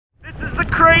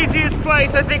craziest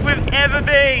place I think we've ever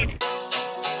been.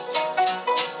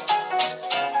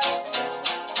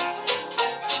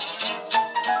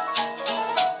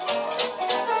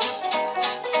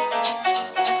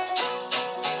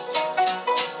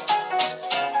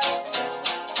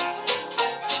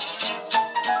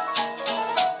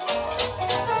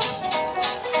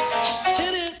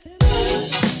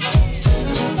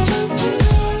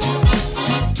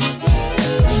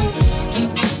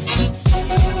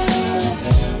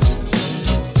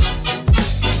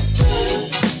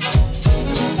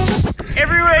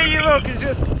 Everywhere you look is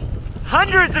just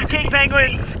hundreds of king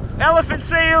penguins, elephant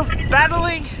seals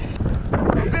battling.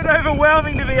 It's a bit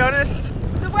overwhelming, to be honest.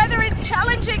 The weather is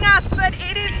challenging us, but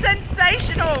it is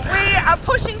sensational. We are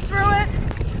pushing through it.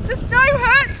 The snow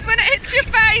hurts when it hits your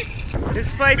face.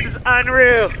 This place is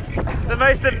unreal. The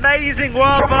most amazing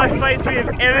wildlife place we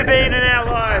have ever been in our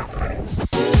lives.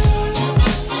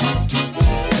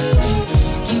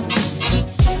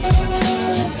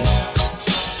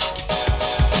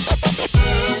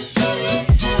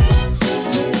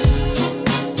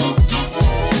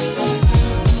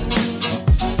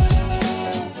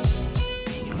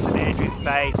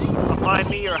 Behind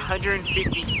me are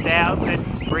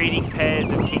 150,000 breeding pairs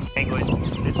of king penguins.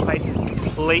 This place is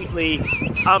completely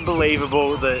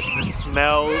unbelievable. The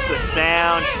smell, the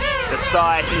sound, the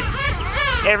sight.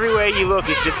 Everywhere you look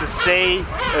is just a sea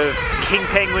of king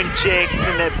penguin chicks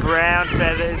and their brown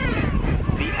feathers.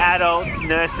 The adults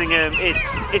nursing them.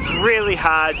 It's really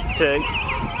hard to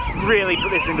really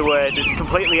put this into words. It's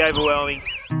completely overwhelming.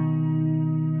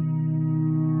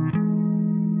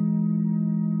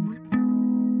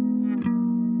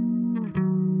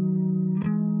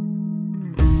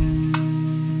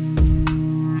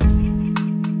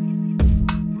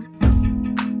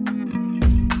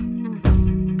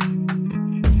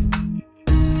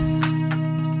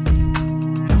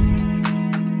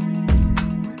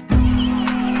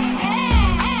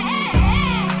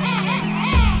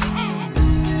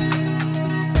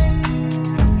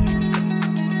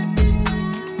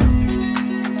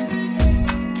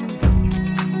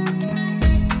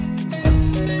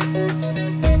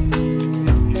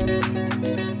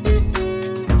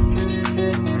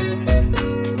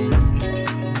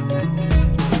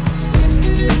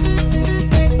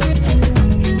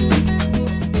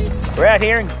 We're out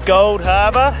here in Gold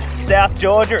Harbour, South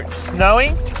Georgia. It's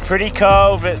snowing, it's pretty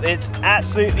cold, but it's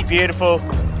absolutely beautiful.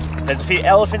 There's a few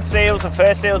elephant seals and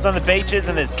fur seals on the beaches,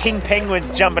 and there's king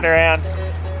penguins jumping around.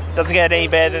 Doesn't get any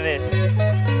better than this.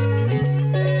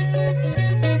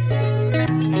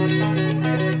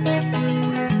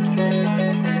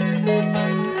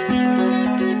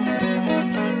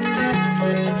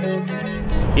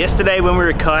 Yesterday when we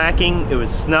were kayaking, it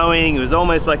was snowing, it was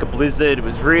almost like a blizzard, it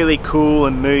was really cool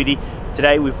and moody.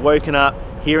 Today we've woken up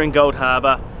here in Gold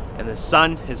Harbour and the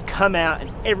sun has come out and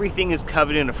everything is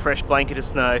covered in a fresh blanket of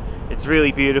snow. It's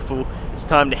really beautiful. It's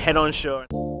time to head on shore.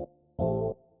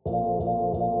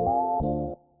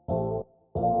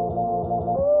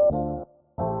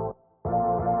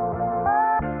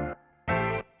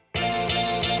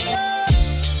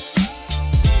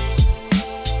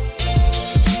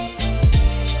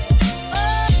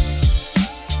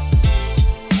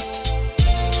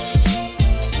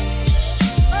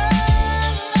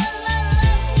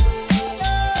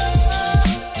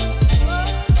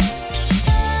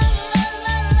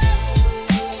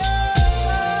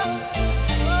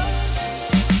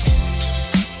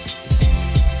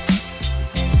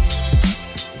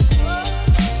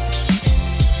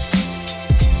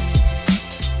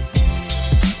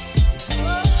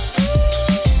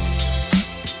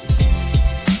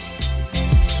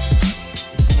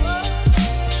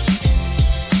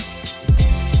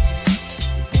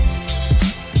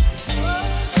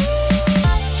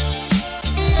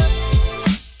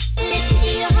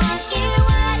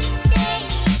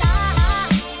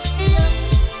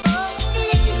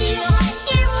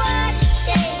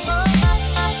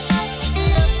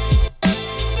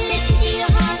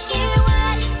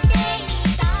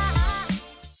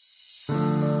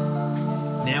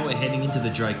 Heading into the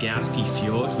Drygalski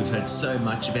Fjord. We've heard so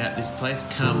much about this place,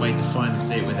 can't wait to finally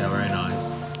see it with our own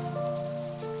eyes.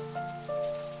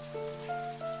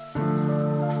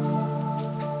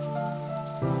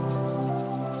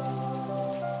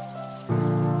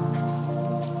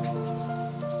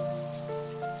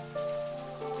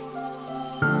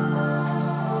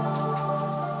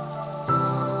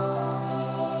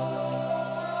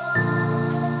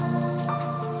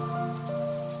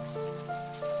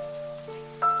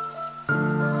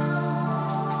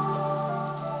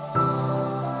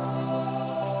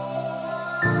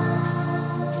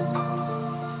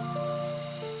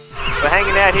 We're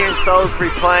hanging out here in Salisbury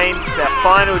Plain. It's our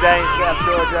final day in South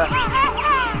Georgia.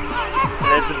 And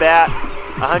there's about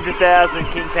 100,000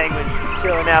 king penguins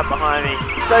chilling out behind me.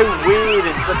 It's so weird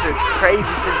and such a crazy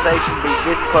sensation to be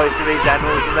this close to these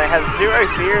animals, and they have zero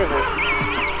fear of us.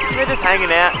 They're just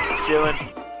hanging out, chilling.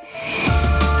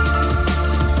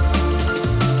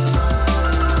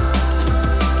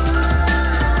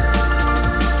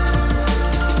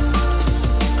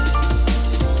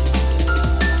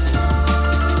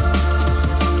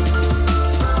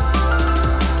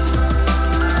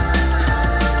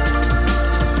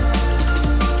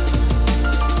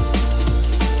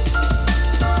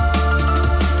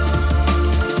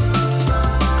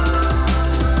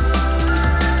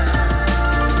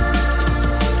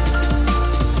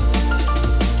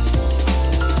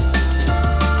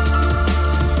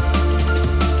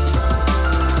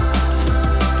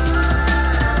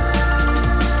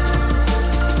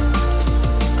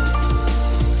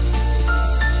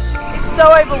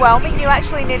 So overwhelming, you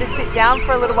actually need to sit down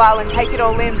for a little while and take it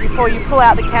all in before you pull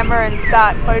out the camera and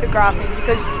start photographing,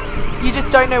 because you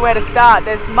just don't know where to start.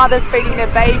 There's mothers feeding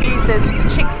their babies,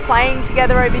 there's chicks playing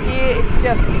together over here.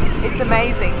 It's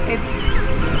amazing.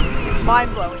 It's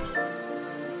mind-blowing.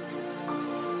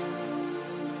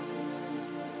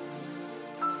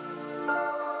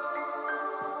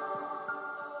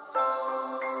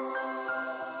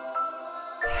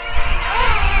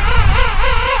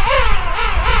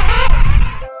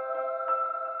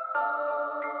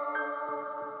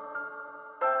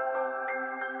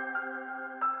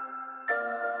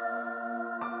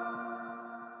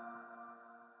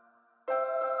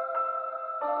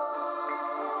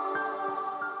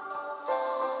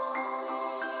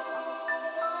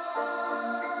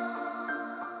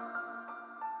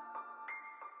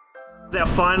 It's our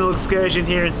final excursion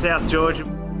here in South Georgia.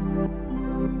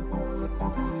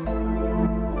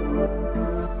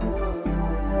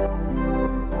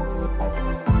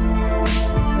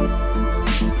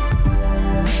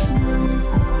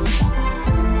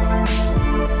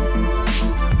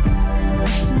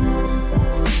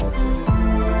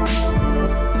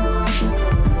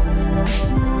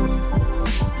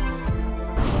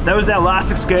 That was our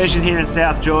last excursion here in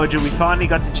South Georgia. We finally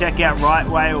got to check out Right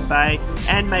Whale Bay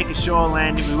and make a shore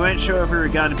landing. We weren't sure if we were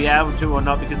going to be able to or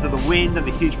not because of the wind and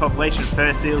the huge population of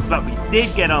fur seals, but we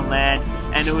did get on land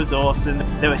and it was awesome.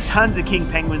 There were tons of king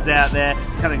penguins out there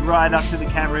coming right up to the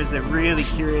cameras. They're really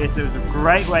curious. It was a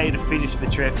great way to finish the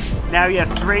trip. Now we have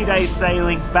 3 days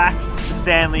sailing back to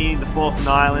Stanley, the Falkland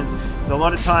Islands. It's a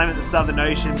lot of time at the Southern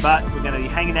Ocean, but we're going to be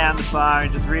hanging out in the bar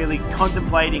and just really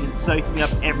contemplating and soaking up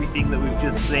everything that we've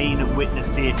just seen and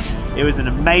witnessed here. It was an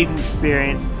amazing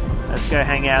experience. Let's go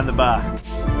hang out in the bar.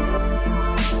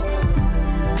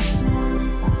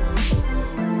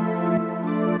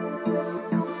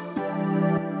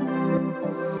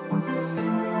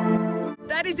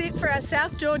 That is it for our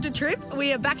South Georgia trip.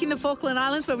 We are back in the Falkland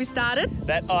Islands where we started.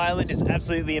 That island is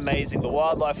absolutely amazing. The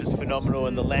wildlife is phenomenal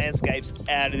and the landscape's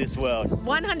out of this world.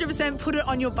 100% put it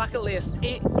on your bucket list.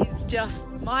 It is just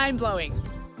mind-blowing.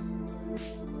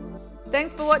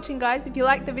 Thanks for watching, guys. If you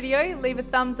liked the video, leave a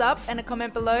thumbs up and a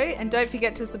comment below, and don't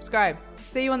forget to subscribe.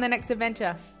 See you on the next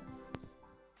adventure.